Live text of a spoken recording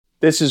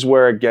This is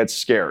where it gets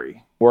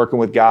scary. Working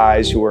with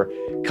guys who were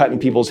cutting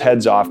people's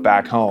heads off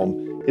back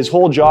home. His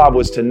whole job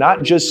was to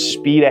not just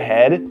speed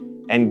ahead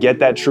and get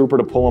that trooper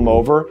to pull him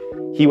over,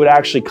 he would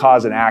actually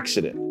cause an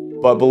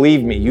accident. But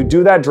believe me, you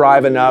do that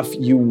drive enough,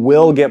 you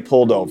will get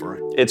pulled over.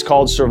 It's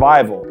called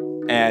survival,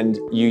 and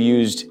you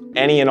used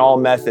any and all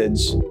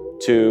methods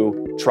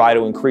to try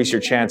to increase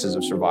your chances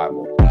of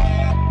survival.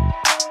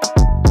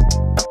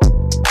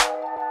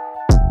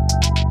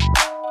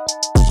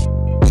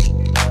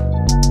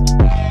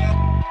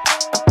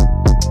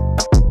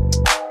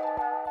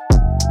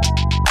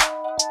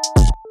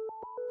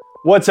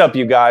 What's up,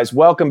 you guys?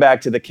 Welcome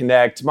back to The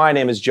Connect. My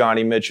name is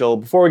Johnny Mitchell.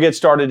 Before we get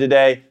started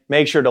today,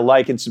 make sure to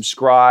like and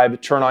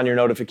subscribe, turn on your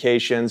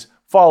notifications,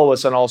 follow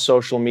us on all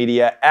social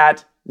media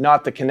at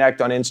Not The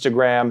Connect on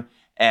Instagram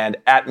and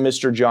at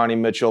Mr. Johnny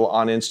Mitchell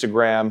on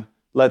Instagram.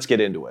 Let's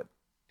get into it.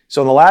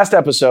 So in the last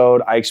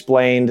episode, I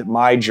explained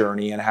my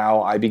journey and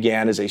how I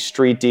began as a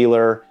street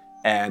dealer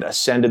and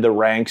ascended the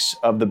ranks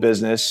of the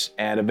business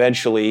and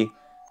eventually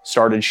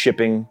started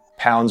shipping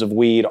pounds of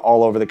weed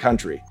all over the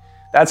country.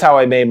 That's how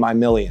I made my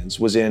millions,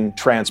 was in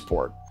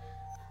transport.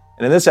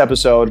 And in this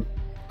episode,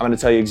 I'm going to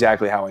tell you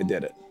exactly how I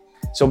did it.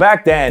 So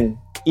back then,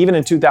 even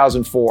in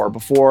 2004,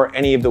 before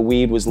any of the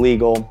weed was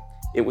legal,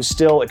 it was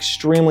still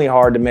extremely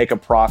hard to make a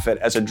profit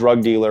as a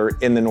drug dealer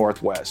in the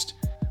Northwest.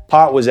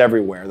 Pot was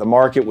everywhere. The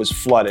market was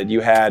flooded.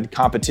 You had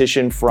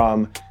competition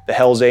from the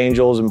Hells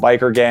Angels and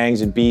biker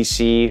gangs in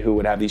BC who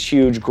would have these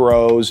huge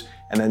grows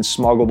and then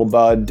smuggle the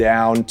bud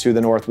down to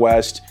the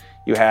Northwest.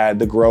 You had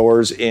the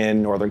growers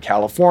in Northern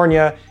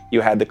California,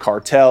 you had the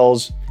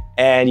cartels,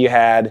 and you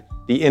had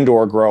the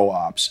indoor grow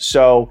ops.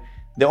 So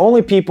the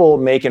only people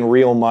making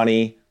real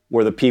money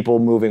were the people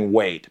moving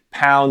weight,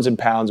 pounds and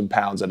pounds and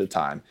pounds at a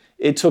time.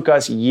 It took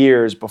us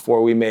years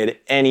before we made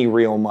any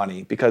real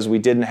money because we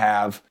didn't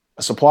have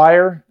a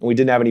supplier and we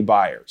didn't have any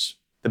buyers.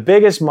 The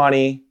biggest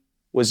money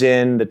was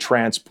in the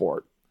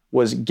transport,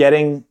 was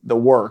getting the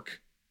work,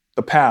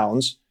 the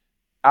pounds,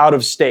 out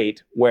of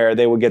state where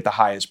they would get the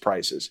highest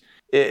prices.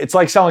 It's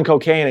like selling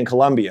cocaine in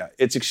Colombia.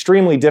 It's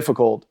extremely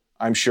difficult,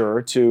 I'm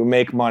sure, to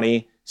make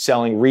money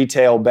selling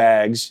retail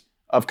bags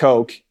of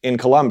coke in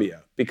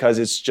Colombia because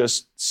it's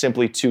just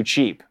simply too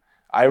cheap.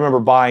 I remember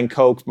buying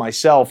coke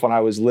myself when I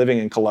was living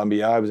in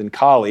Colombia. I was in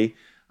Cali.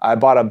 I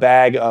bought a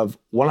bag of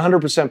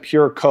 100%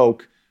 pure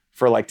coke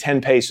for like 10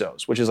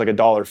 pesos, which is like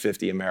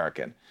 $1.50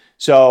 American.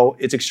 So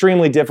it's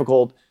extremely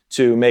difficult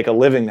to make a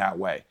living that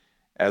way.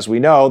 As we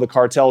know, the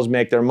cartels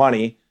make their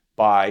money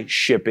by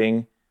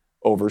shipping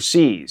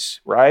overseas,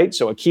 right?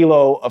 So a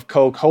kilo of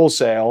coke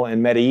wholesale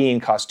in Medellin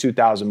costs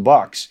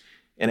 $2,000.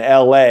 In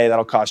LA,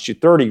 that'll cost you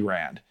 30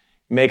 grand.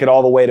 Make it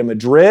all the way to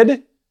Madrid,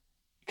 it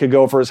could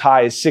go for as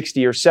high as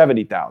 60 or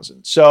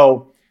 70,000.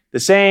 So the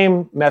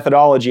same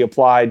methodology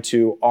applied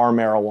to our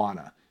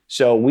marijuana.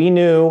 So we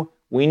knew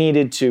we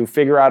needed to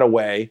figure out a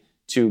way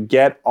to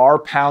get our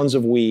pounds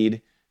of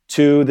weed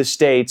to the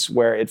states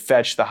where it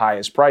fetched the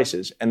highest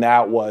prices. And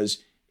that was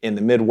in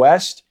the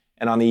Midwest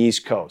and on the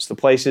East Coast, the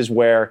places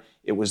where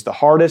it was the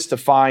hardest to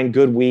find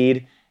good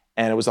weed,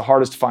 and it was the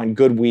hardest to find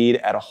good weed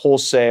at a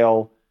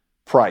wholesale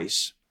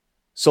price.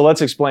 So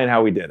let's explain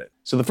how we did it.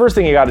 So the first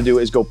thing you got to do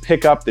is go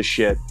pick up the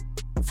shit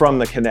from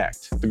the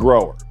Connect, the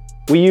grower.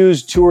 We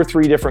used 2 or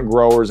 3 different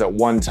growers at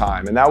one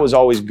time, and that was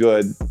always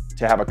good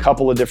to have a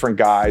couple of different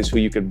guys who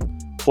you could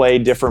play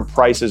different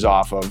prices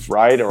off of,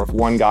 right? Or if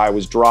one guy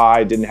was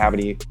dry, didn't have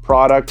any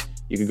product,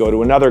 you could go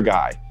to another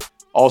guy.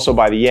 Also,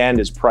 by the end,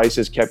 as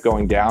prices kept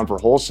going down for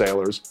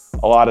wholesalers,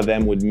 a lot of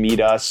them would meet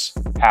us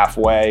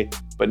halfway.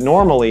 But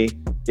normally,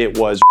 it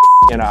was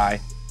and I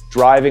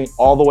driving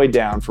all the way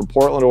down from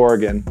Portland,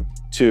 Oregon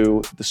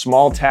to the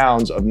small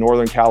towns of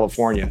Northern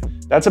California.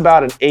 That's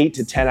about an 8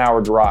 to 10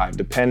 hour drive,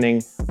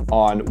 depending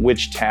on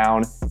which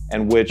town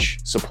and which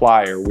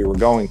supplier we were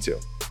going to.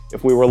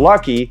 If we were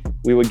lucky,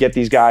 we would get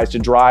these guys to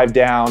drive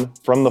down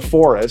from the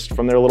forest,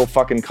 from their little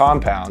fucking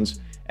compounds,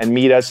 and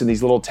meet us in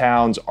these little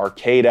towns,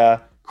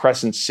 Arcata,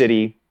 Crescent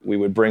City. We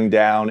would bring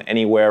down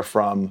anywhere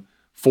from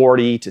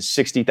 $40,000 to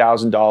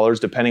 $60,000,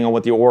 depending on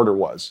what the order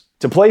was.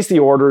 To place the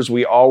orders,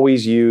 we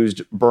always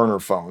used burner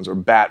phones, or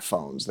bat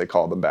phones, they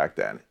called them back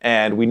then.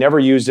 And we never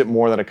used it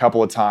more than a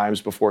couple of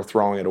times before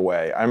throwing it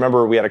away. I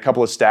remember we had a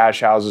couple of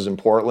stash houses in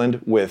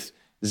Portland with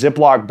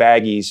Ziploc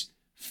baggies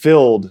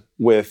filled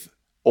with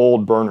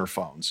old burner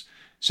phones.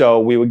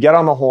 So we would get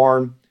on the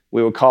horn,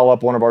 we would call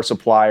up one of our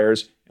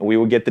suppliers, and we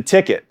would get the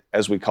ticket,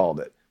 as we called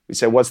it. We'd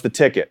say, "What's the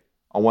ticket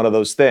on one of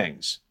those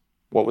things?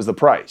 What was the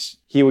price?"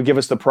 He would give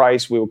us the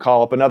price. We would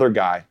call up another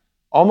guy,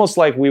 almost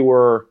like we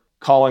were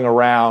calling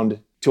around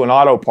to an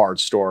auto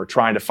parts store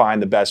trying to find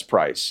the best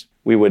price.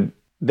 We would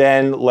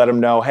then let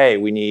him know, hey,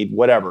 we need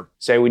whatever.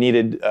 Say we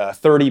needed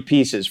 30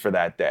 pieces for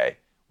that day.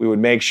 We would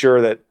make sure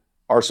that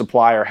our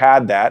supplier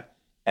had that,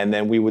 and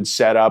then we would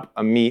set up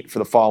a meet for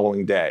the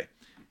following day.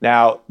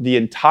 Now, the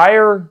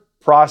entire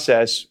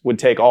process would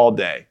take all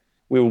day.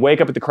 We would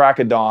wake up at the crack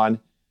of dawn,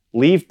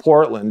 leave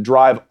Portland,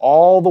 drive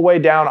all the way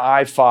down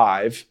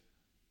I-5,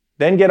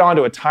 then get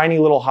onto a tiny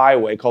little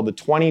highway called the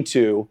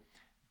 22,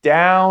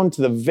 down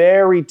to the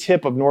very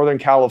tip of Northern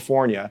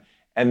California.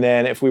 And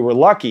then if we were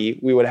lucky,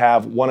 we would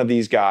have one of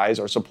these guys,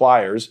 our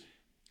suppliers,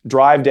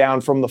 drive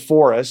down from the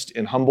forest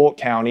in Humboldt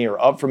County or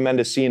up from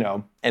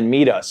Mendocino and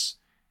meet us,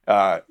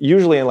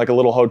 usually in like a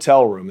little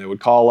hotel room. They would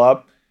call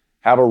up,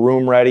 have a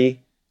room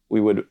ready.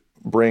 We would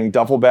bring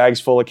duffel bags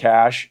full of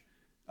cash,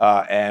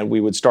 and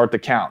we would start the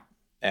count.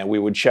 And we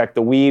would check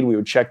the weed, we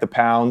would check the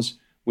pounds,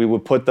 we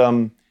would put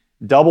them,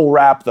 double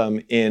wrap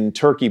them in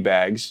turkey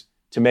bags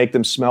to make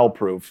them smell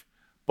proof.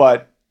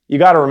 But you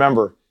got to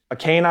remember, a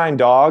canine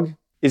dog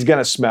is going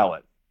to smell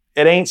it.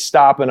 It ain't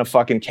stopping a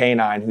fucking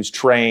canine who's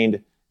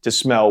trained to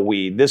smell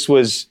weed. This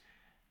was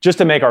just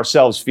to make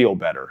ourselves feel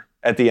better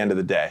at the end of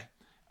the day.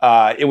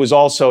 It was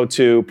also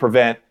to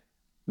prevent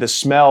the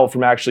smell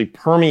from actually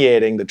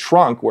permeating the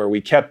trunk where we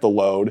kept the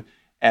load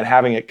and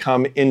having it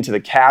come into the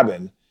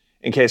cabin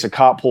in case a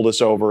cop pulled us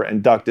over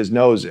and ducked his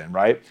nose in,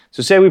 right?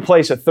 So say we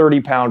place a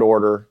 30-pound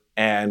order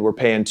and we're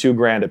paying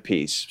 $2,000 a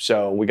piece.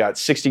 So we got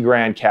 60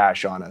 grand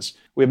cash on us.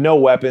 We have no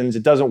weapons.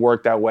 It doesn't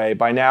work that way.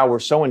 By now, we're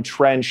so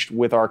entrenched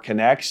with our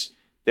connects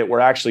that we're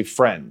actually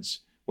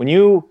friends. When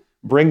you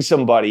bring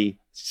somebody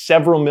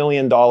several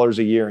 $million a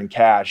year in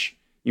cash,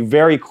 you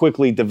very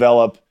quickly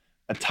develop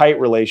a tight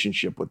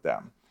relationship with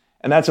them.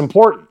 And that's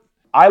important.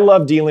 I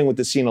love dealing with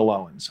the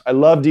Sinaloans. I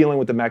love dealing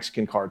with the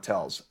Mexican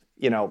cartels.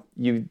 You know,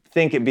 you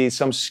think it'd be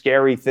some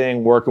scary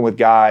thing working with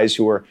guys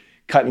who are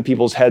cutting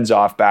people's heads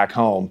off back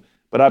home.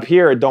 But up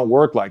here, it don't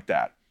work like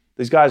that.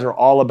 These guys are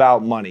all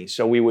about money.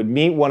 So we would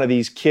meet one of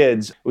these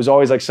kids. It was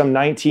always like some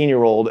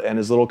 19-year-old and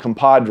his little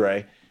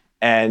compadre,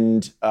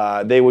 and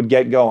they would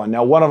get going.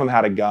 Now, one of them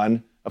had a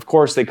gun. Of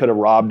course, they could have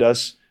robbed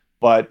us,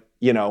 but,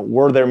 you know,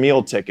 we're their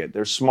meal ticket.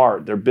 They're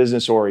smart. They're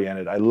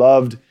business-oriented. I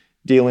loved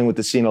dealing with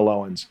the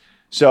Sinaloans.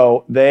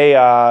 So they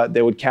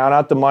would count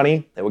out the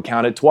money. They would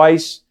count it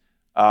twice.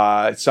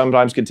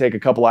 Sometimes could take a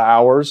couple of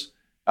hours.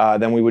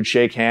 Then we would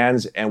shake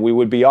hands and we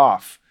would be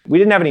off. We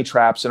didn't have any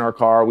traps in our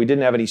car. We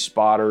didn't have any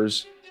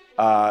spotters.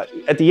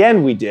 At the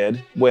end we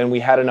did, when we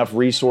had enough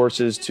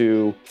resources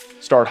to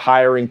start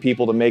hiring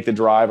people to make the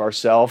drive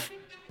ourselves.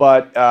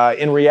 But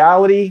in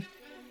reality,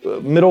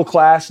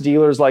 middle-class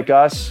dealers like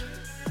us,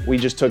 we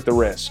just took the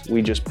risk.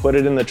 We just put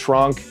it in the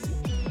trunk,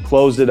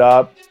 closed it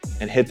up,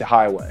 and hit the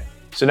highway.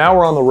 So now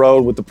we're on the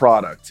road with the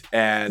product,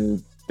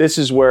 and this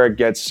is where it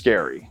gets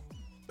scary.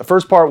 The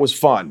first part was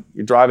fun.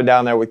 You're driving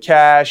down there with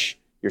cash,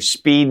 you're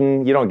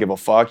speeding, you don't give a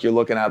fuck, you're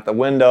looking out the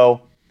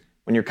window.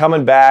 When you're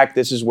coming back,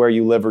 this is where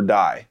you live or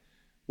die.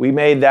 We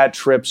made that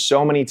trip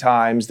so many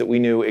times that we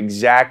knew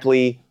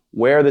exactly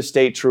where the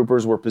state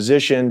troopers were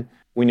positioned.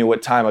 We knew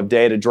what time of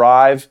day to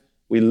drive.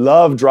 We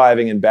loved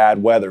driving in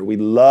bad weather. We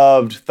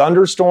loved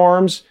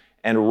thunderstorms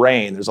and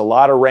rain. There's a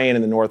lot of rain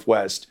in the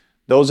Northwest.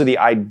 Those are the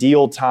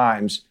ideal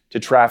times to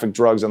traffic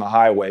drugs on the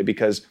highway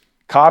because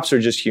cops are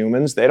just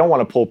humans. They don't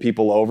want to pull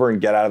people over and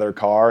get out of their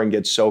car and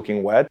get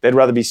soaking wet. They'd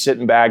rather be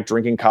sitting back,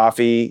 drinking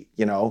coffee,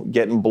 you know,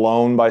 getting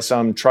blown by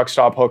some truck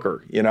stop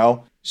hooker, you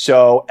know?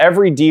 So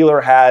every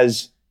dealer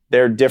has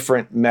their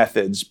different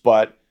methods,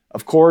 but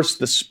of course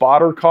the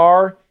spotter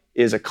car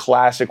is a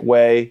classic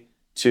way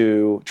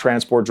to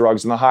transport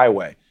drugs on the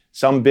highway.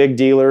 Some big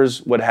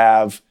dealers would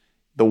have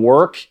the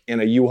work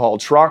in a U-Haul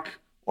truck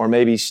or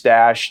maybe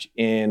stashed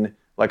in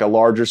like a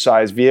larger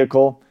size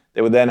vehicle.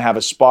 They would then have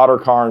a spotter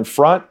car in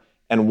front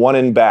and one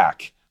in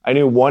back. I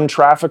knew one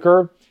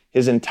trafficker,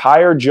 his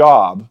entire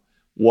job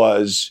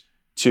was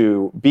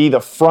to be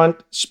the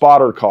front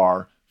spotter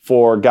car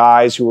for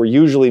guys who were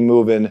usually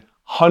moving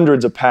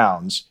hundreds of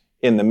pounds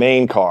in the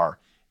main car.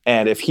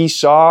 And if he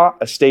saw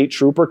a state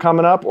trooper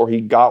coming up or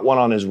he got one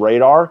on his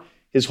radar,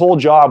 his whole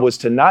job was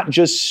to not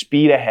just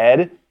speed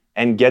ahead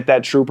and get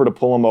that trooper to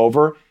pull him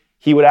over,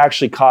 he would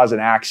actually cause an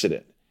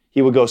accident.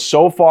 He would go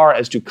so far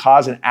as to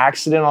cause an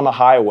accident on the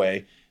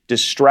highway,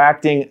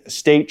 distracting a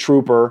state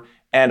trooper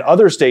and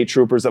other state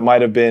troopers that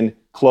might have been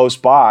close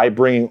by,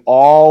 bringing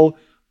all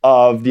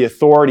of the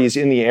authorities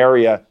in the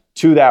area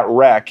to that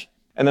wreck,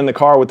 and then the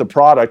car with the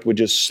product would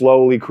just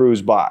slowly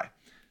cruise by.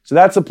 So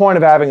that's the point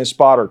of having a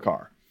spotter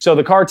car. So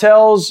the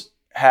cartels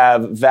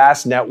have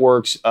vast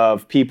networks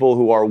of people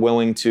who are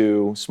willing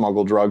to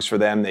smuggle drugs for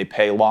them. They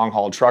pay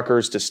long-haul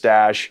truckers to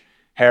stash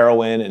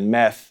heroin and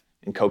meth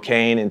and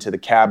cocaine into the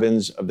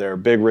cabins of their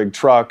big rig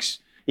trucks.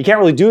 You can't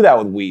really do that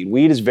with weed.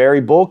 Weed is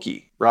very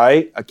bulky,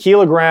 right? A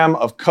kilogram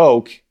of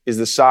coke is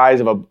the size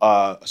of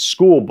a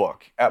school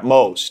book at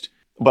most,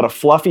 but a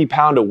fluffy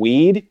pound of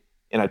weed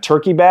in a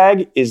turkey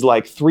bag is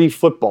like 3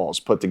 footballs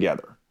put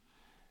together.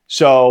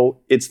 So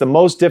it's the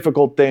most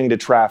difficult thing to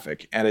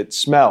traffic, and it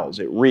smells,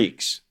 it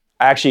reeks.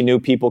 I actually knew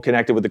people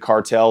connected with the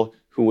cartel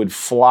who would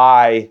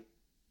fly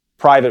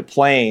private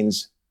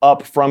planes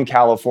up from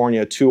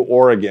California to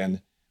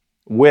Oregon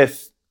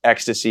with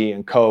ecstasy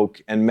and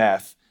coke and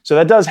meth. So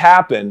that does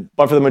happen,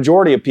 but for the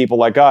majority of people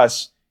like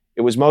us,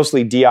 it was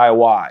mostly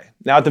DIY.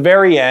 Now at the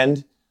very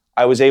end,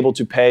 I was able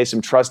to pay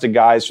some trusted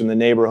guys from the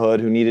neighborhood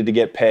who needed to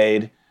get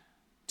paid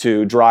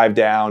to drive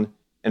down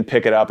and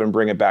pick it up and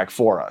bring it back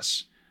for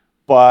us.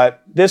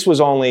 But this was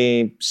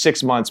only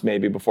 6 months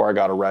maybe before I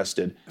got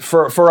arrested.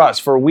 For us,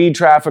 for weed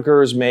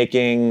traffickers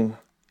making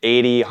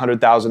 80,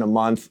 100,000 a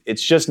month,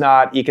 it's just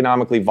not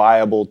economically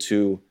viable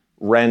to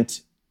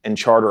rent and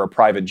charter a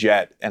private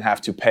jet and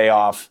have to pay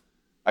off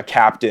a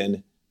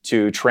captain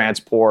to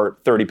transport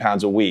 30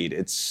 pounds of weed.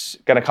 It's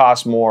going to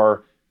cost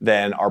more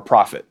than our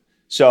profit.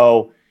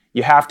 So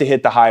you have to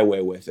hit the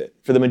highway with it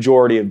for the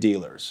majority of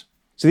dealers.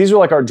 So these are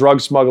like our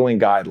drug smuggling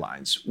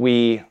guidelines.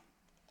 We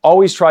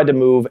always tried to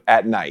move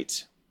at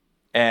night.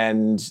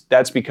 And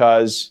that's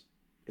because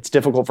it's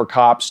difficult for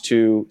cops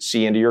to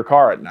see into your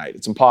car at night.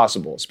 It's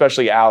impossible,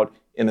 especially out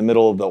in the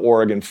middle of the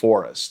Oregon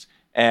forest.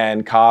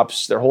 And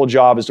cops, their whole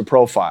job is to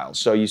profile.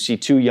 So you see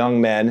two young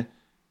men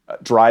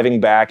driving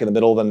back in the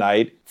middle of the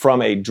night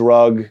from a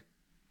drug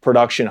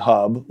production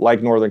hub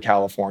like Northern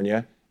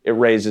California. It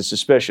raises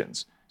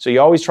suspicions. So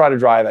you always try to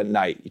drive at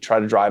night. You try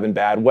to drive in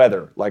bad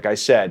weather. Like I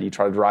said, you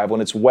try to drive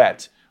when it's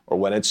wet or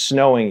when it's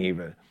snowing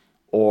even,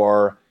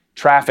 or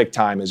traffic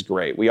time is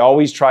great. We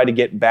always try to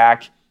get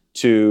back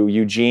to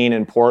Eugene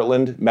and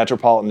Portland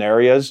metropolitan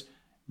areas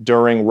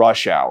during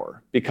rush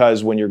hour,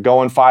 because when you're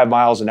going 5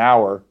 miles an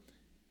hour,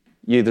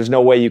 there's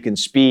no way you can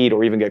speed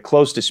or even get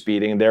close to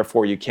speeding, and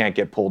therefore you can't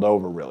get pulled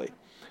over really.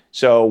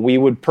 So we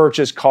would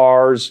purchase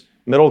cars,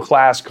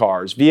 middle-class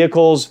cars,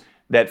 vehicles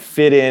that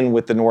fit in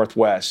with the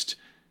Northwest.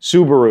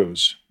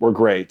 Subarus were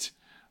great.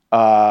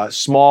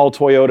 Small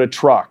Toyota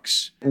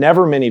trucks,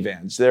 never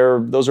minivans.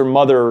 Those are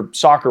mother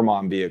soccer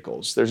mom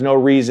vehicles. There's no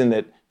reason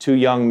that two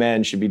young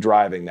men should be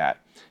driving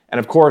that. And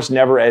of course,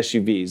 never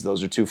SUVs.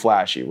 Those are too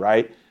flashy,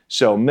 right?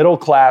 So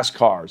middle-class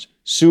cars,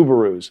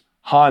 Subarus,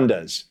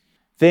 Hondas,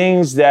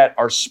 things that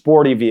are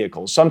sporty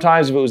vehicles.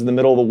 Sometimes if it was in the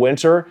middle of the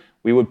winter,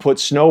 we would put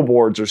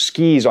snowboards or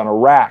skis on a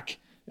rack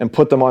and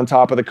put them on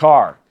top of the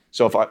car.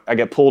 So if I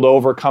get pulled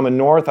over coming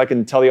north, I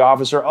can tell the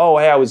officer, oh,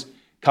 hey, I was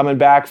coming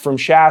back from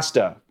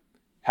Shasta,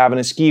 having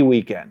a ski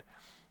weekend.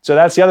 So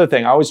that's the other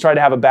thing. I always try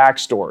to have a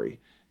backstory.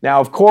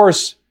 Now, of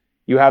course,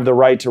 you have the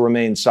right to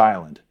remain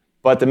silent.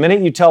 But the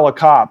minute you tell a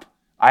cop,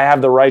 I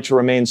have the right to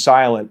remain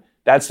silent,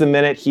 that's the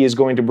minute he is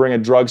going to bring a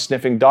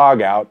drug-sniffing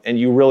dog out, and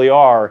you really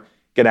are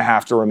going to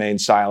have to remain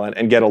silent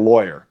and get a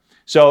lawyer.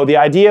 So the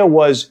idea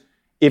was,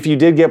 if you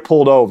did get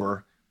pulled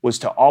over, was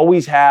to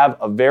always have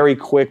a very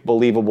quick,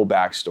 believable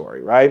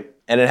backstory, right?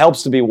 And it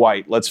helps to be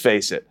white, let's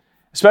face it.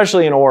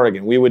 Especially in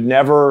Oregon. We would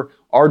never,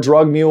 our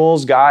drug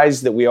mules,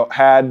 guys that we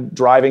had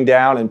driving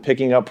down and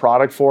picking up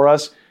product for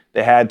us,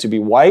 they had to be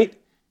white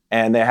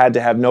and they had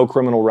to have no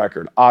criminal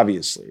record,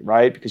 obviously,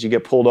 right? Because you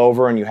get pulled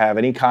over and you have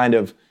any kind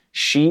of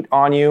sheet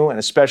on you, and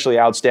especially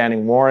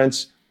outstanding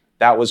warrants,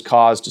 that was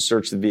cause to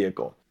search the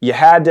vehicle. You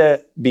had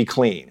to be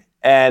clean.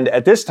 And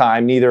at this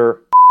time,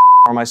 neither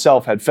or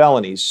myself had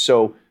felonies,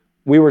 so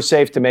we were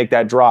safe to make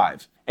that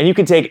drive. And you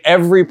can take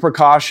every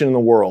precaution in the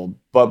world,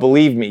 but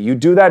believe me, you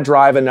do that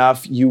drive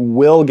enough, you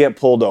will get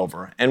pulled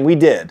over. And we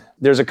did.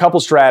 There's a couple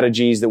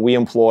strategies that we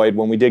employed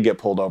when we did get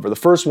pulled over. The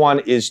first one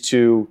is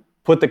to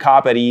put the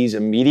cop at ease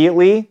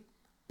immediately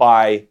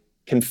by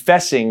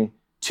confessing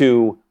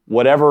to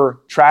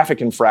whatever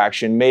traffic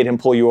infraction made him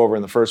pull you over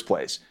in the first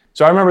place.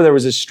 So I remember there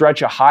was this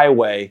stretch of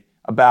highway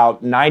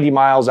about 90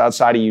 miles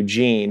outside of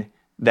Eugene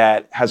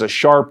that has a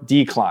sharp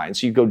decline.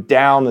 So you go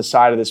down the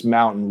side of this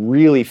mountain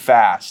really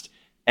fast.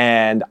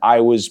 And I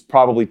was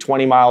probably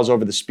 20 miles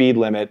over the speed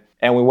limit,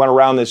 and we went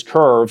around this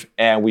curve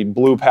and we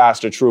blew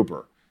past a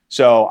trooper.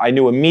 So I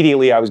knew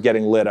immediately I was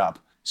getting lit up.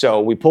 So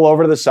we pull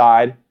over to the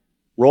side,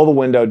 roll the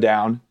window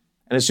down,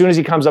 and as soon as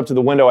he comes up to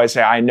the window, I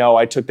say, I know,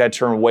 I took that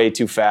turn way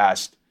too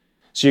fast.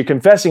 So you're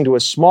confessing to a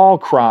small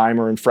crime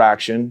or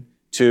infraction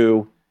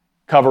to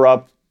cover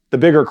up the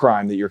bigger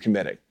crime that you're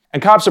committing.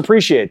 And cops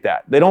appreciate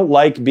that. They don't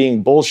like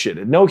being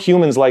bullshitted. No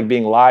humans like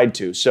being lied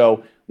to.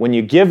 So when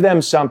you give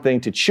them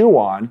something to chew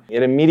on,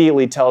 it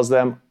immediately tells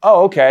them,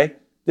 oh, okay,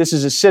 this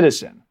is a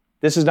citizen.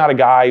 This is not a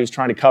guy who's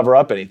trying to cover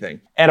up anything.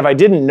 And if I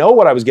didn't know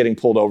what I was getting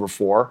pulled over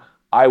for,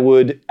 I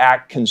would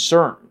act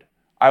concerned.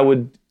 I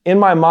would, in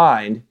my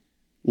mind,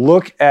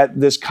 look at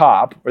this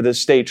cop or this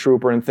state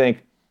trooper and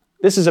think,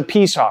 this is a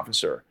peace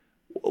officer.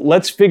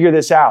 Let's figure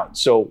this out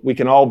so we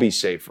can all be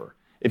safer.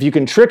 If you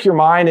can trick your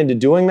mind into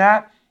doing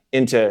that,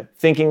 into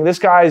thinking this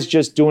guy is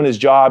just doing his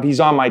job, he's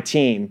on my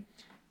team,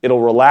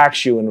 it'll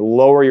relax you and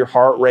lower your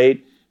heart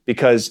rate,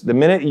 because the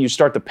minute you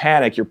start to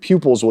panic, your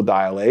pupils will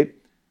dilate.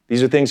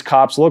 These are things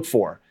cops look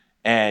for.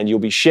 And you'll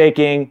be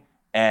shaking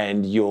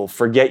and you'll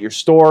forget your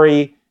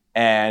story,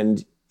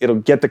 and it'll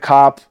get the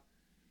cop,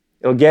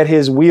 it'll get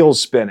his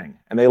wheels spinning,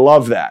 and they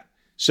love that.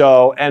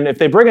 So, and if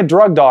they bring a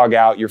drug dog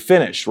out, you're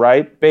finished,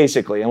 right?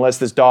 Basically, unless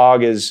this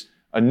dog is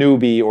a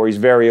newbie or he's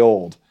very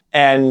old.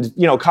 And,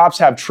 you know, cops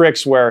have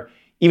tricks where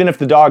even if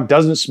the dog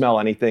doesn't smell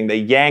anything, they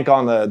yank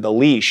on the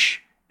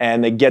leash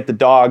and they get the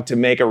dog to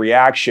make a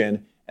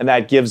reaction, and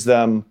that gives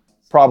them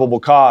probable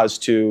cause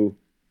to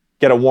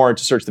get a warrant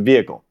to search the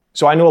vehicle.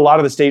 So I knew a lot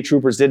of the state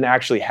troopers didn't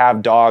actually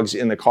have dogs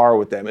in the car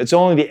with them. It's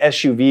only the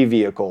SUV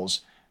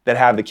vehicles that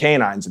have the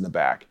canines in the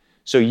back.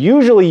 So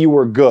usually you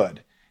were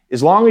good.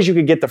 as long as you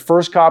could get the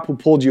first cop who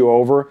pulled you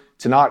over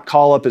to not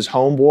call up his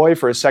homeboy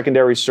for a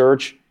secondary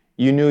search,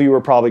 you knew you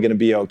were probably going to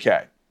be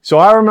okay. So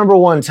I remember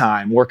one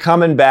time we're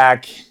coming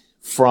back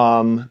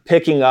from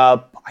picking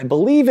up, I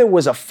believe it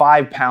was a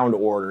 5-pound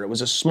order. It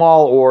was a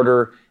small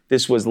order.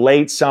 This was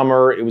late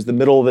summer. It was the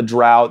middle of the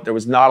drought. There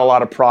was not a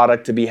lot of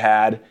product to be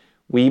had.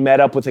 We met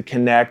up with a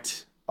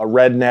connect, a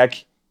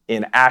redneck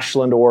in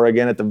Ashland,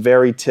 Oregon, at the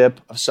very tip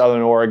of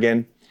Southern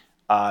Oregon.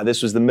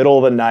 This was the middle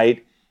of the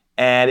night,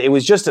 and it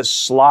was just a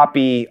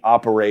sloppy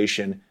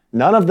operation.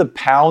 None of the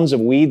pounds of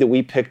weed that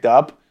we picked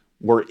up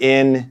were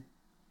in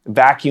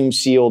vacuum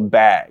sealed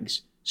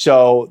bags.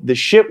 So the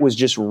shit was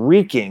just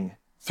reeking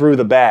through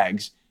the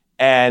bags,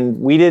 and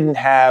we didn't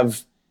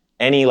have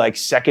any like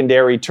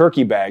secondary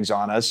turkey bags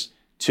on us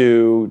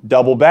to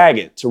double bag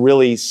it, to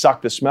really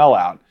suck the smell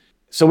out.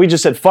 So we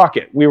just said, fuck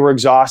it. We were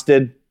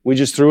exhausted. We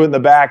just threw it in the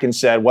back and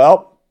said,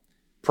 well,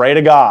 pray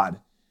to God.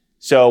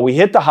 So we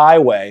hit the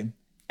highway,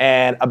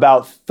 and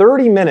about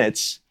 30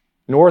 minutes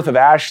north of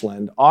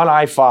Ashland on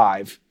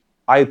I-5,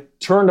 I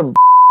turn to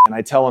and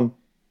I tell him,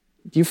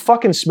 do you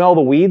fucking smell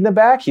the weed in the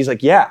back? He's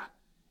like, yeah.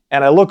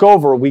 And I look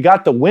over, we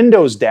got the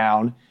windows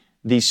down.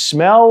 The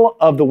smell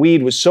of the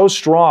weed was so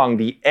strong,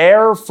 the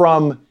air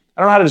from,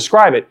 I don't know how to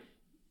describe it,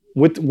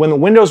 when the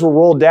windows were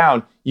rolled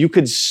down, you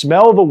could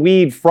smell the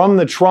weed from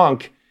the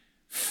trunk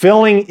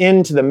filling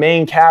into the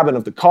main cabin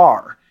of the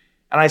car.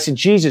 And I said,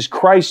 Jesus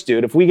Christ,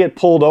 dude, if we get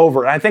pulled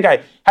over, and I think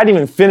I hadn't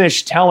even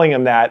finished telling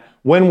him that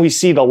when we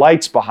see the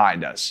lights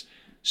behind us.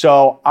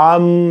 So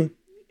I'm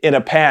in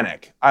a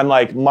panic. I'm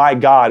like, my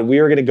God, we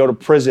are going to go to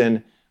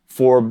prison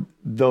for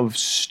the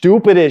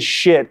stupidest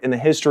shit in the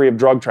history of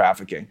drug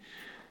trafficking.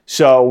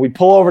 So we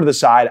pull over to the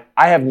side.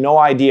 I have no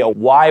idea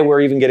why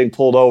we're even getting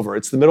pulled over.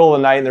 It's the middle of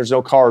the night and there's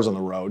no cars on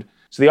the road.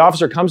 So the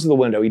officer comes to the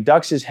window. He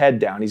ducks his head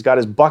down. He's got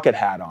his bucket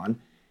hat on.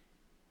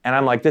 And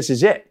I'm like, this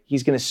is it.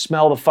 He's going to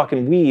smell the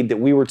fucking weed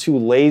that we were too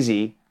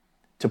lazy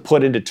to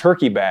put into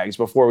turkey bags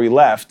before we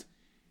left.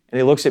 And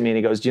he looks at me and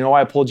he goes, do you know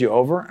why I pulled you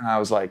over? And I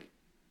was like,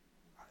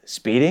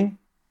 speeding?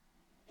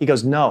 He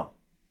goes, no,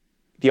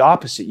 the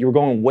opposite. You were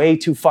going way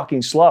too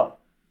fucking slow.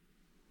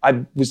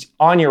 I was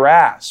on your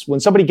ass. When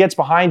somebody gets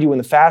behind you in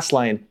the fast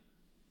lane,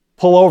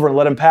 pull over and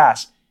let him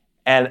pass.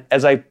 And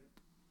as I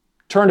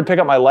turn to pick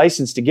up my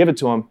license to give it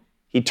to him,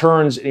 he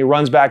turns and he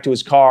runs back to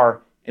his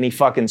car and he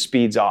fucking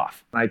speeds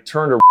off. And I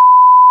turn to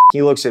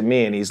he looks at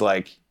me and he's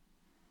like,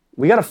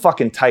 we got to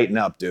fucking tighten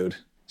up, dude.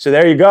 So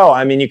there you go.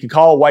 I mean, you could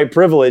call it white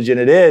privilege, and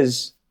it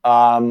is.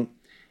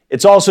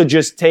 It's also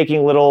just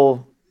taking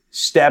little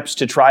steps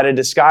to try to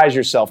disguise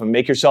yourself and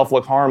make yourself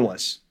look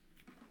harmless.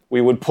 We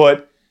would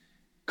put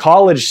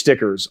college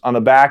stickers on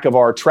the back of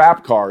our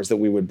trap cars that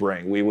we would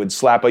bring. We would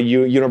slap a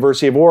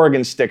University of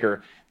Oregon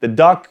sticker. The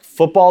Duck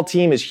football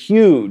team is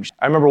huge.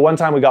 I remember one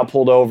time we got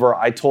pulled over.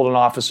 I told an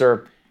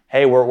officer,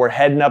 hey, we're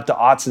heading up to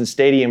Autzen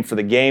Stadium for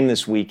the game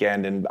this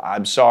weekend, and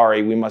I'm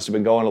sorry, we must have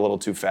been going a little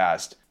too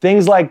fast.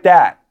 Things like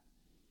that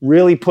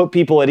really put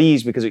people at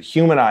ease because it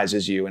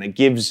humanizes you and it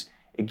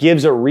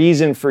gives a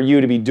reason for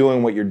you to be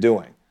doing what you're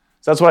doing.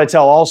 So that's what I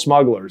tell all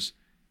smugglers.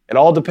 It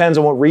all depends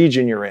on what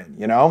region you're in,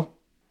 you know?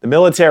 The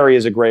military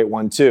is a great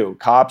one too.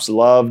 Cops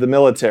love the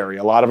military.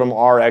 A lot of them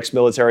are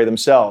ex-military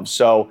themselves.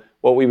 So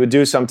what we would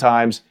do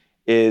sometimes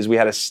is we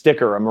had a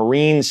sticker, a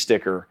Marine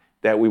sticker,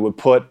 that we would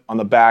put on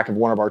the back of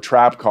one of our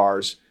trap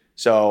cars.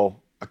 So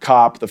a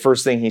cop, the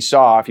first thing he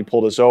saw if he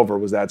pulled us over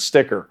was that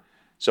sticker.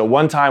 So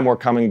one time we're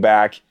coming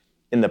back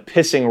in the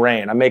pissing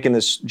rain. I'm making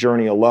this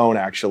journey alone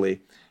actually.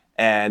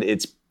 And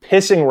it's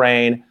pissing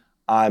rain.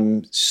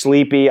 I'm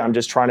sleepy. I'm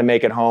just trying to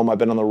make it home. I've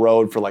been on the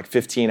road for like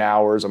 15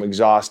 hours. I'm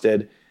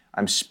exhausted.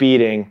 I'm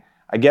speeding.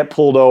 I get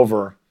pulled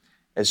over.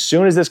 As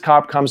soon as this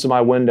cop comes to my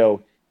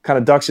window, kind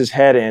of ducks his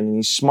head in and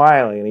he's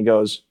smiling and he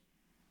goes,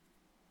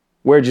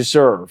 where'd you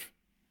serve?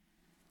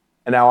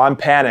 And now I'm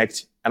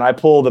panicked and I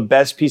pull the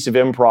best piece of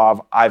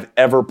improv I've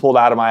ever pulled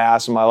out of my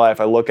ass in my life.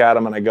 I look at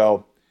him and I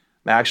go,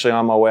 I'm actually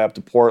on my way up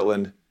to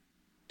Portland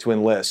to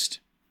enlist.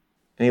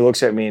 And he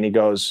looks at me and he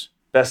goes,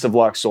 best of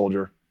luck,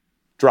 soldier.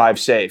 Drive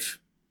safe.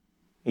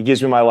 He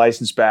gives me my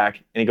license back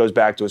and he goes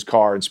back to his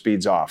car and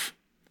speeds off.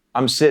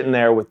 I'm sitting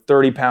there with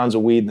 30 pounds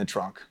of weed in the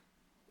trunk.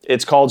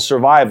 It's called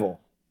survival.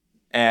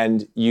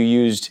 And you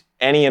used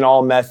any and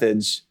all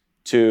methods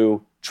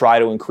to try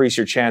to increase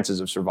your chances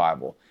of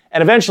survival.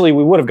 And eventually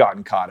we would have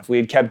gotten caught if we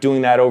had kept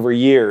doing that over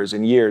years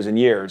and years and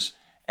years,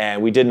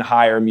 and we didn't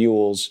hire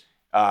mules.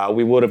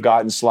 We would have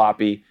gotten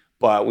sloppy,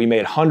 but we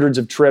made hundreds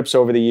of trips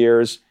over the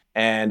years,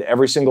 and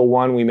every single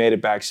one we made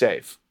it back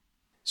safe.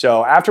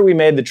 So after we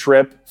made the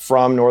trip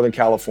from Northern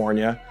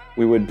California,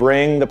 we would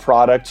bring the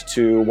product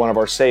to one of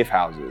our safe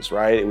houses,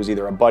 right? It was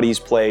either a buddy's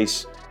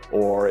place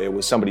or it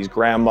was somebody's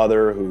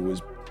grandmother who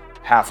was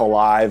half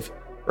alive,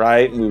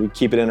 right? And we would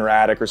keep it in her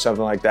attic or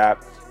something like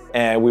that.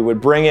 And we would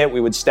bring it,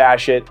 we would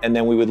stash it, and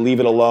then we would leave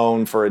it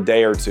alone for a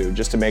day or two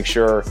just to make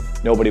sure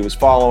nobody was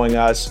following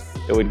us.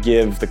 It would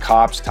give the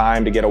cops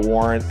time to get a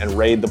warrant and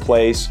raid the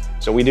place.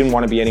 So we didn't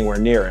want to be anywhere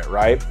near it,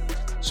 right?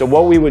 So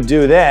what we would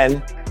do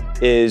then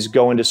is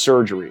go into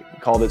surgery.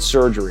 called it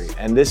surgery.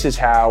 And this is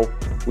how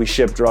we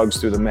ship drugs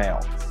through the mail.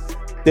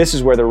 This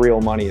is where the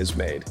real money is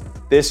made.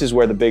 This is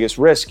where the biggest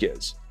risk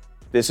is.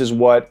 This is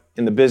what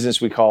in the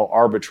business we call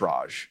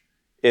arbitrage.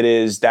 It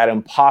is that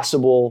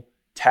impossible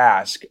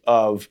task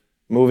of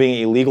moving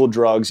illegal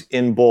drugs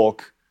in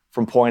bulk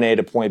from point A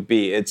to point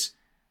B. It's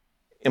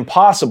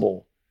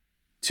impossible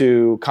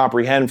to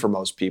comprehend for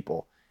most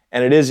people.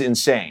 And it is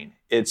insane.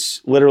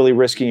 It's literally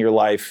risking your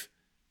life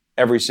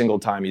every single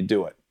time you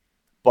do it.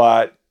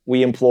 But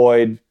we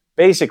employed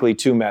basically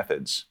two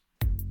methods: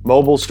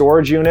 mobile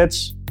storage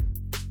units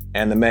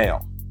and the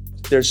mail.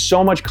 There's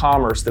so much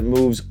commerce that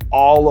moves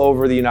all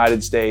over the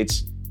United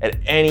States at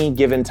any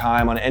given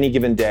time on any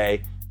given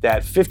day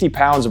that 50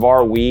 pounds of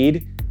our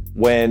weed,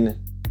 when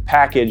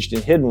packaged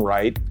and hidden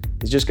right,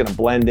 is just gonna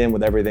blend in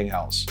with everything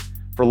else.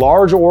 For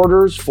large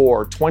orders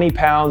for 20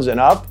 pounds and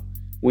up,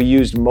 we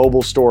used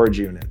mobile storage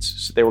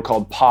units. So they were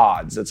called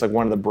pods. That's like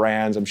one of the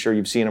brands. I'm sure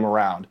you've seen them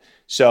around.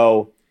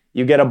 So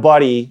you get a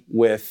buddy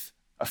with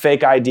a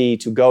fake ID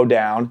to go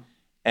down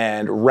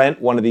and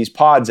rent one of these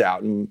pods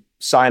out and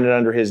sign it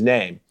under his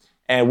name.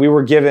 And we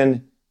were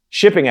given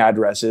shipping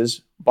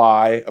addresses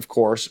by, of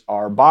course,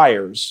 our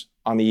buyers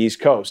on the East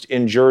Coast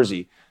in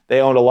Jersey. They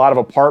owned a lot of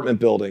apartment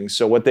buildings.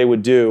 So what they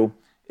would do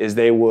is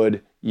they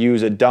would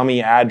use a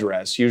dummy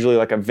address, usually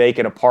like a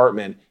vacant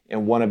apartment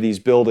in one of these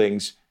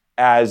buildings,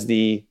 as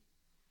the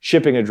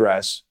shipping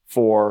address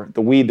for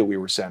the weed that we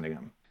were sending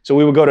them. So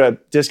we would go to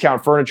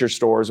discount furniture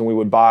stores and we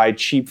would buy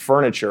cheap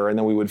furniture, and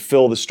then we would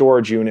fill the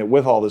storage unit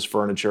with all this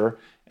furniture.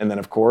 And then,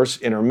 of course,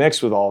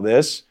 intermixed with all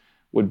this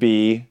would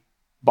be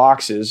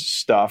boxes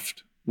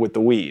stuffed with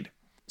the weed.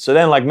 So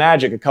then, like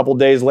magic, a couple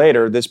days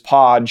later, this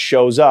pod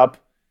shows up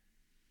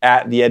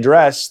at the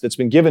address that's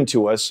been given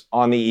to us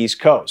on the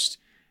East Coast.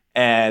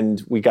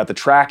 And we got the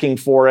tracking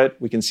for it.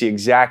 We can see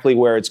exactly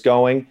where it's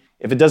going.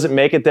 If it doesn't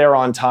make it there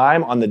on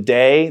time, on the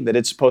day that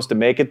it's supposed to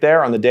make it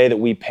there, on the day that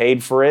we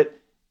paid for it,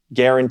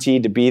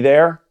 guaranteed to be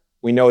there,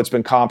 we know it's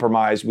been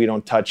compromised. We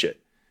don't touch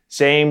it.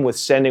 Same with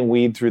sending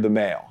weed through the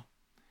mail.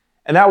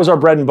 And that was our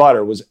bread and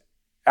butter, was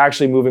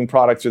actually moving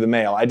product through the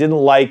mail. I didn't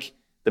like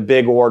the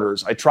big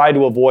orders. I tried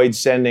to avoid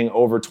sending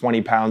over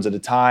 20 pounds at a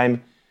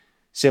time,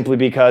 simply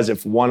because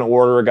if one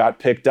order got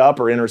picked up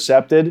or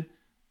intercepted,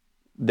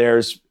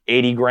 there's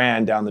 80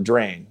 grand down the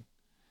drain.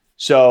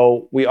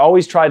 So we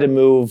always tried to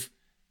move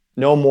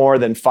no more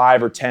than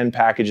 5 or 10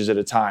 packages at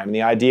a time. And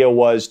the idea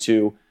was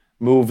to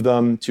move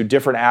them to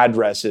different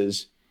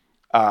addresses.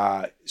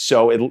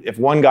 If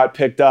one got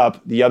picked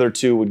up, the other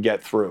two would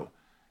get through.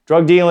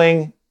 Drug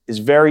dealing is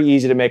very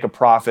easy to make a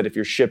profit if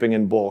you're shipping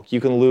in bulk. You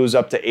can lose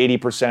up to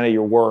 80% of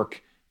your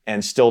work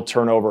and still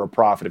turn over a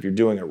profit if you're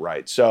doing it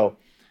right. So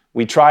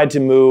we tried to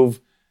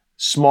move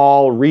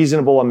small,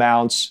 reasonable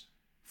amounts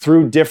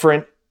through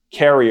different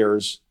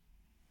carriers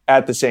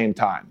at the same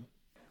time.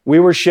 We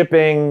were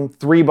shipping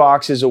 3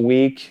 boxes a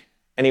week,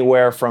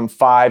 anywhere from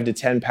 5 to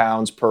 10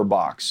 pounds per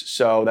box.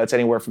 So that's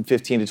anywhere from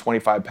 15 to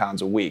 25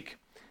 pounds a week.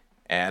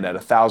 And at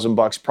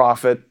 $1,000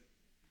 profit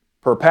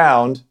per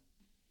pound,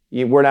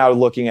 we're now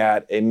looking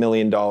at $1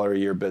 million a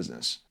year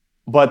business.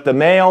 But the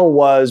mail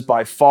was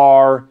by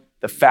far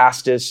the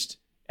fastest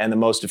and the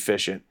most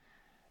efficient.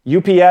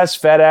 UPS,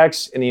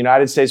 FedEx, and the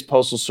United States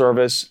Postal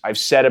Service, I've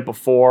said it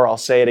before, I'll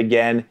say it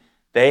again,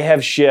 they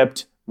have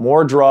shipped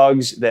more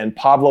drugs than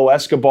Pablo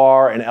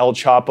Escobar and El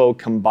Chapo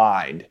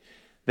combined.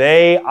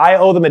 I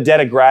owe them a debt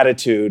of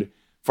gratitude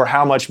for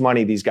how much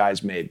money these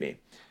guys made me.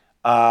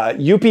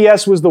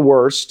 UPS was the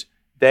worst.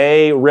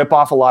 They rip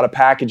off a lot of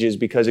packages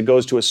because it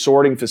goes to a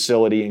sorting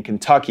facility in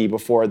Kentucky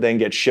before it then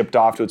gets shipped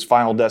off to its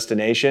final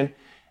destination.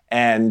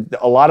 And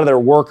a lot of their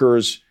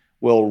workers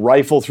will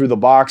rifle through the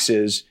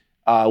boxes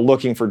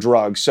looking for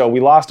drugs. So we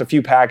lost a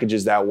few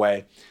packages that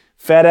way.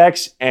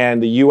 FedEx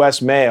and the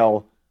US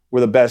mail were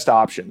the best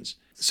options.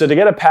 So to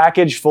get a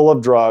package full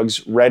of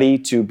drugs ready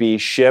to be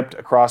shipped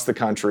across the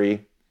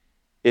country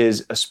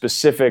is a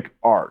specific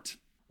art.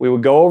 We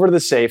would go over to the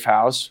safe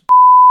house,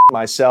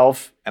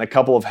 myself and a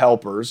couple of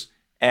helpers,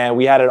 and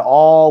we had it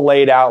all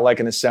laid out like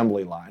an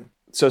assembly line.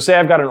 So say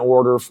I've got an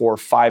order for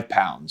 5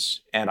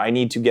 pounds and I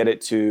need to get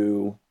it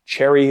to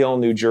Cherry Hill,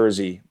 New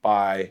Jersey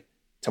by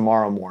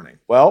tomorrow morning.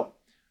 Well,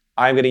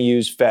 I'm going to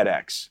use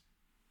FedEx.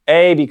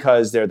 A,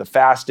 because they're the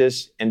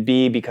fastest, and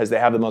B, because they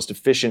have the most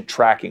efficient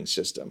tracking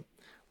system.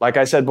 Like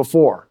I said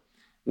before,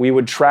 we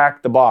would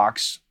track the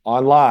box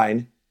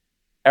online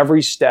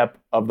every step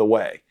of the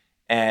way.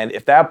 And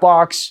if that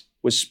box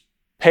was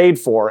paid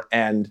for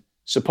and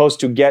supposed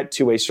to get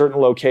to a certain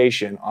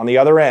location on the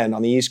other end,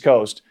 on the East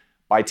Coast,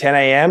 by 10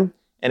 a.m.,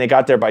 and it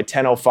got there by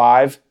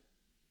 10:05,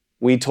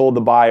 we told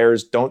the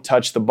buyers, don't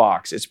touch the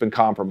box. It's been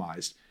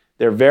compromised.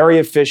 They're very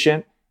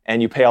efficient,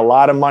 and you pay a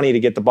lot of money to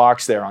get the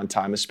box there on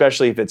time,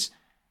 especially if it's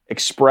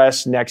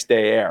express next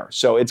day air.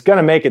 So it's going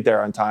to make it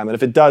there on time, and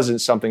if it doesn't,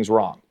 something's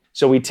wrong.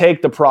 So we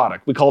take the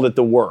product. We called it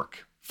the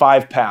work,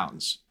 5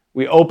 pounds.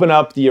 We open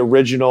up the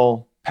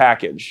original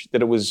package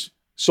that it was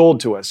sold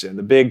to us in,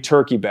 the big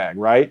turkey bag,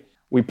 right?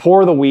 We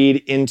pour the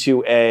weed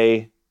into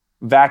a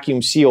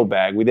vacuum seal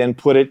bag. We then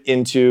put it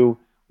into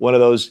one of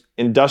those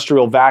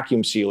industrial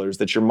vacuum sealers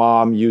that your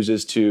mom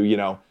uses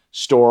to,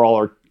 store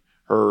all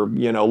her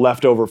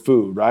leftover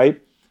food,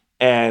 right?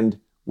 And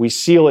we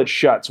seal it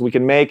shut. So we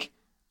can make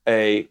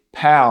a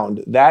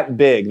pound that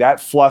big,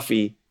 that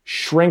fluffy,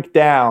 shrink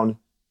down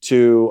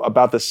to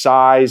about the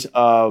size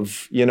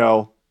of,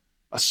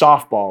 a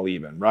softball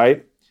even,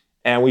 right?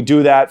 And we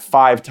do that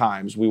 5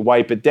 times. We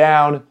wipe it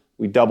down,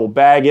 we double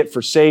bag it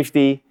for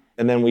safety,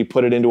 and then we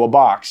put it into a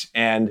box.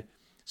 And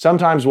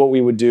sometimes what we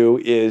would do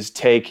is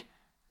take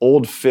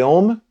old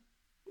film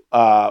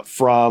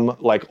from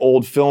like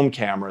old film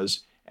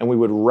cameras, and we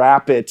would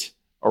wrap it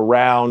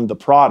around the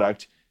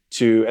product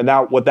and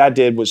what that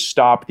did was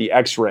stop the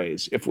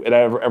x-rays. If it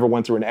ever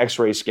went through an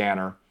x-ray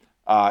scanner,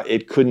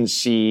 it couldn't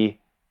see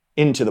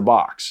into the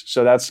box.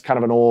 So that's kind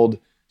of an old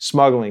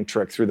smuggling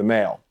trick through the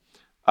mail.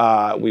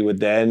 We would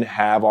then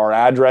have our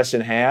address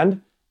in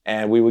hand,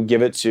 and we would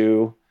give it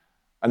to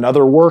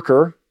another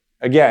worker.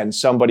 Again,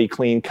 somebody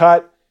clean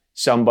cut,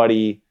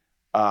 somebody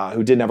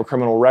who didn't have a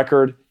criminal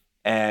record,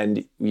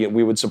 and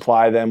we would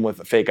supply them with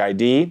a fake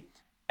ID,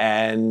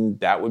 and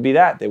that would be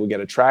that. They would get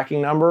a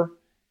tracking number,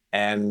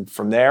 and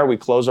from there, we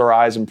close our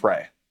eyes and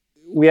pray.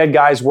 We had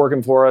guys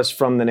working for us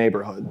from the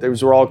neighborhood.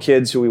 These were all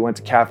kids who we went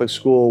to Catholic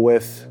school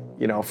with,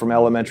 from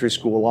elementary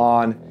school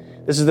on.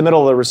 This is the middle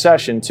of the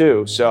recession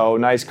too, so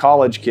nice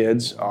college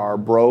kids are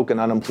broke and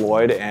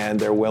unemployed, and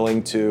they're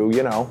willing to,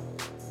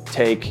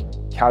 take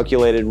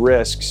calculated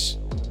risks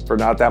for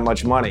not that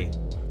much money.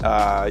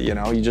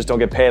 You just don't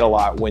get paid a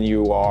lot when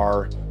you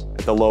are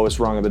at the lowest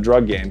rung of the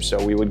drug game.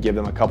 So we would give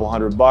them a couple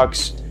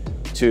 $100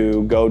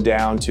 to go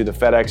down to the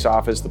FedEx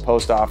office, the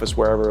post office,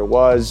 wherever it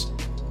was,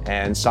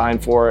 and sign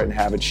for it and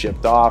have it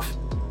shipped off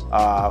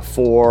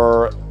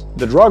for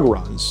the drug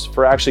runs,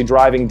 for actually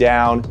driving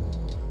down,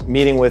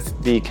 meeting with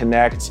the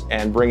Connect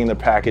and bringing the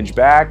package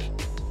back.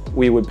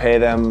 We would pay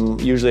them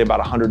usually about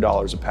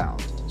 $100 a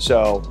pound.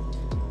 So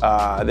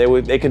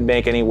they could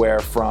make anywhere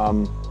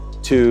from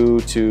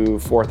 $2,000 to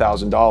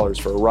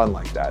 $4,000 for a run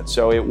like that.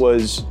 So it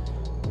was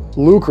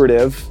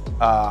lucrative,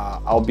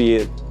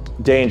 albeit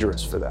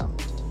dangerous for them.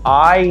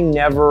 I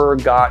never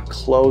got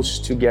close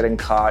to getting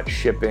caught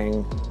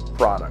shipping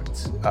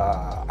product.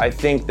 I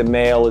think the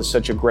mail is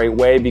such a great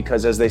way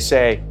because, as they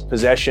say,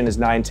 possession is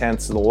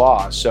 9/10 of the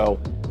law. So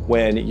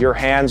when your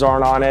hands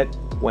aren't on it,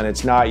 when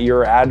it's not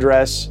your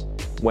address,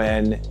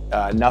 when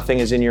nothing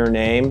is in your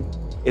name,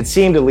 it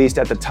seemed, at least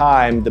at the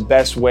time, the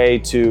best way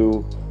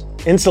to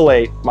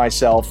insulate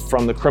myself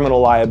from the criminal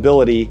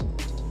liability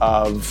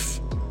of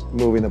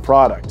moving the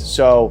product.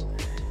 So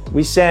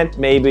we sent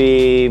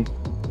maybe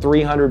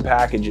 300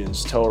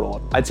 packages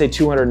total. I'd say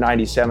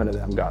 297 of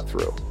them got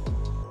through.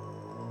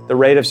 The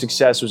rate of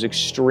success was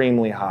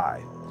extremely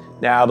high.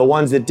 Now, the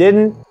ones that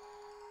didn't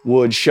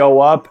would show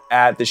up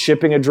at the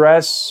shipping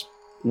address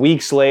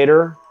weeks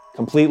later,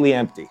 completely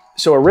empty.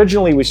 So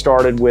originally we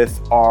started with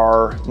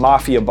our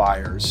mafia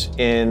buyers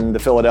in the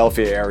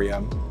Philadelphia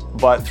area,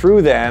 but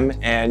through them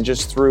and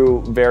just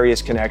through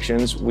various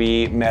connections,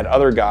 we met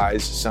other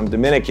guys, some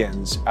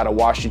Dominicans out of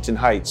Washington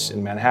Heights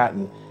in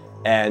Manhattan.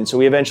 And so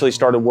we eventually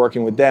started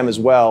working with them as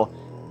well,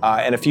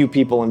 and a few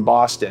people in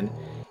Boston.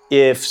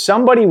 If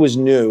somebody was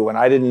new and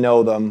I didn't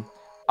know them,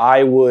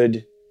 I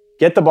would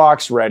get the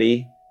box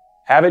ready,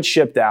 have it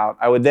shipped out.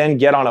 I would then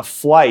get on a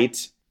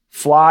flight,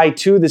 fly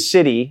to the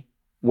city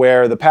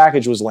where the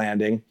package was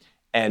landing,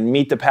 and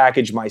meet the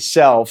package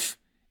myself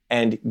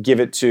and give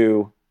it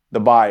to the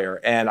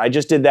buyer. And I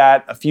just did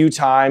that a few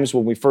times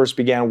when we first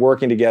began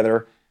working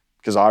together,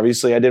 because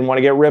obviously I didn't want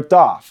to get ripped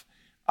off.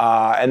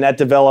 And that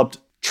developed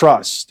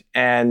trust.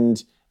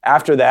 And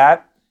after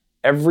that,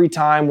 every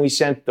time we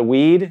sent the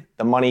weed,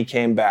 the money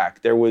came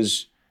back. There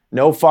was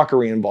no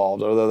fuckery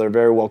involved, although there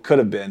very well could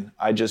have been.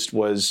 I just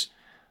was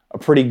a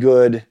pretty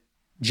good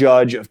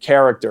judge of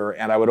character,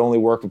 and I would only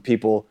work with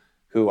people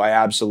who I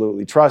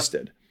absolutely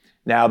trusted.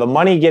 Now, the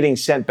money getting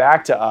sent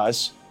back to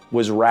us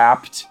was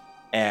wrapped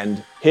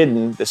and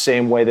hidden the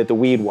same way that the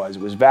weed was.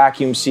 It was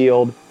vacuum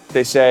sealed.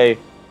 They say,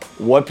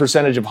 what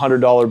percentage of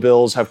 $100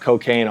 bills have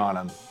cocaine on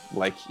them?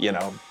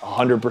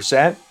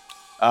 100%.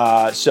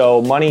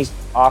 So money,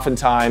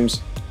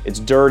 oftentimes, it's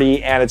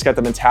dirty and it's got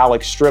the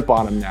metallic strip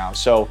on them now.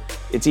 So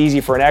it's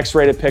easy for an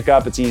X-ray to pick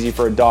up. It's easy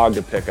for a dog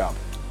to pick up.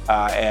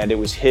 And it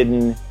was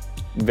hidden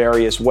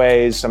various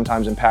ways,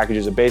 sometimes in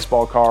packages of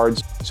baseball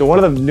cards. So one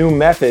of the new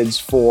methods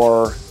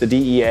for the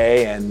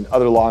DEA and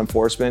other law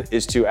enforcement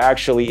is to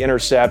actually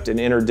intercept and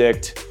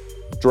interdict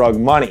drug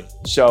money.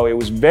 So it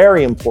was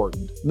very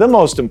important, the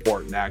most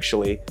important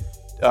actually,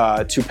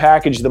 to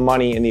package the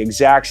money in the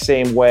exact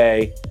same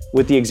way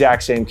with the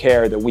exact same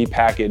care that we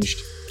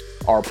packaged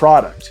our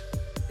product.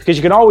 Because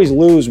you can always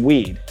lose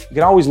weed, you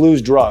can always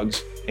lose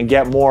drugs and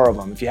get more of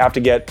them. If you have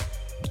to get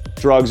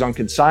drugs on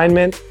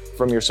consignment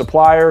from your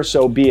supplier,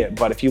 so be it.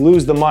 But if you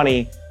lose the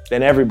money,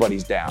 then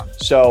everybody's down.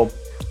 So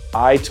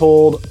I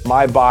told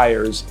my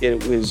buyers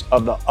it was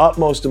of the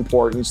utmost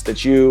importance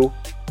that you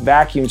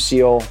vacuum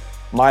seal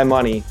my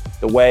money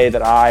the way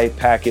that I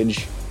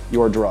package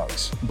your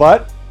drugs.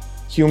 But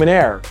human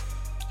error.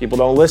 People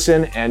don't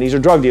listen, and these are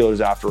drug dealers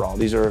after all.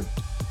 These are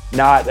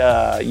not,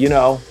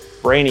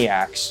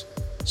 brainiacs.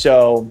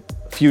 So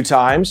a few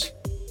times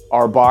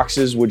our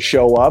boxes would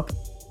show up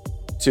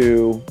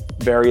to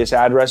various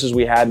addresses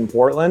we had in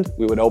Portland.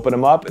 We would open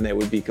them up and they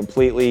would be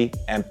completely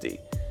empty.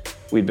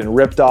 We'd been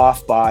ripped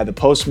off by the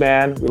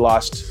postman. We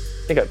lost,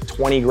 I think, a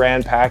 20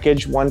 grand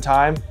package one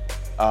time.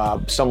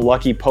 Some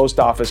lucky post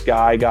office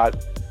guy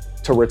got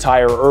to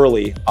retire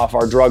early off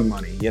our drug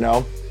money,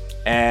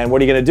 And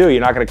what are you gonna do?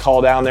 You're not gonna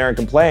call down there and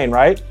complain,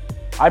 right?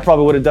 I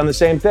probably would have done the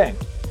same thing.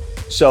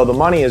 So the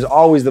money is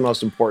always the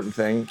most important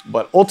thing,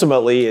 but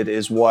ultimately it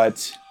is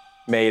what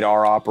made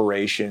our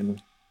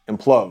operation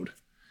implode.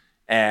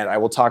 And I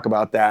will talk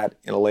about that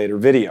in a later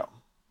video.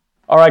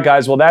 All right,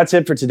 guys, well, that's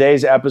it for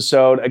today's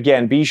episode.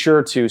 Again, be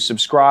sure to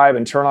subscribe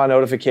and turn on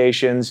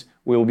notifications.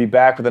 We will be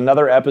back with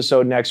another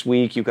episode next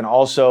week. You can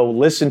also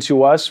listen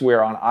to us.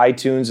 We're on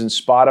iTunes and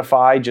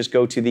Spotify. Just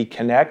go to the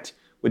Connect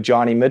with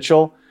Johnny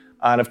Mitchell.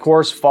 And of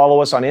course,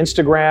 follow us on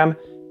Instagram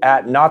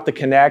at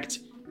NotTheConnect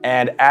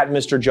and at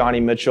Mr. Johnny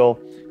Mitchell.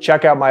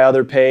 Check out my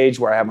other page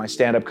where I have my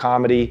stand-up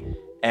comedy.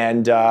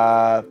 And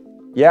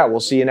we'll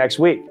see you next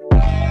week.